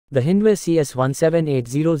The Hindware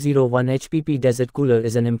CS-178001HPP Desert Cooler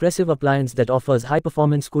is an impressive appliance that offers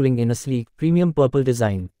high-performance cooling in a sleek, premium purple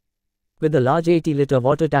design. With a large 80-liter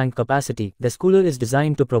water tank capacity, this cooler is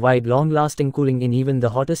designed to provide long-lasting cooling in even the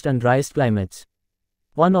hottest and driest climates.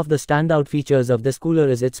 One of the standout features of this cooler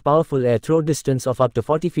is its powerful air throw distance of up to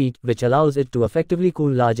 40 feet, which allows it to effectively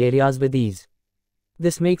cool large areas with ease.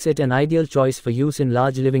 This makes it an ideal choice for use in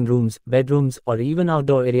large living rooms, bedrooms, or even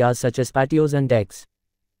outdoor areas such as patios and decks.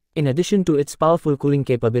 In addition to its powerful cooling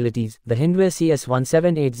capabilities, the Hindware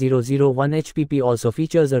CS-178001HPP also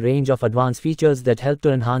features a range of advanced features that help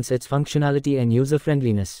to enhance its functionality and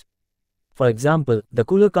user-friendliness. For example, the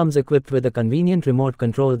cooler comes equipped with a convenient remote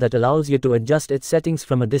control that allows you to adjust its settings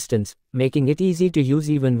from a distance, making it easy to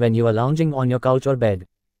use even when you are lounging on your couch or bed.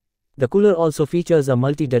 The cooler also features a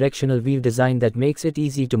multi-directional wheel design that makes it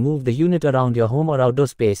easy to move the unit around your home or outdoor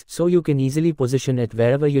space, so you can easily position it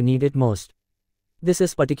wherever you need it most. This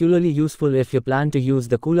is particularly useful if you plan to use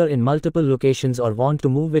the cooler in multiple locations or want to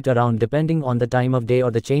move it around depending on the time of day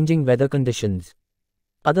or the changing weather conditions.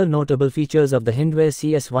 Other notable features of the Hindware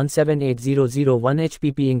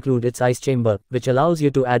CS-178001HPP include its ice chamber, which allows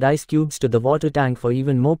you to add ice cubes to the water tank for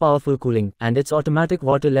even more powerful cooling, and its automatic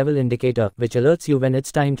water level indicator, which alerts you when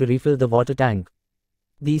it's time to refill the water tank.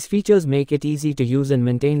 These features make it easy to use and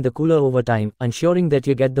maintain the cooler over time, ensuring that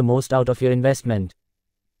you get the most out of your investment.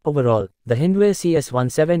 Overall, the Hindware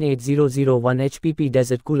CS-178001HPP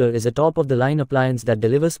Desert Cooler is a top-of-the-line appliance that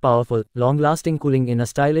delivers powerful, long-lasting cooling in a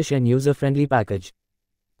stylish and user-friendly package.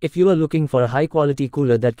 If you are looking for a high-quality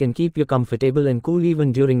cooler that can keep you comfortable and cool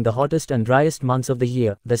even during the hottest and driest months of the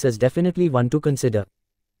year, this is definitely one to consider.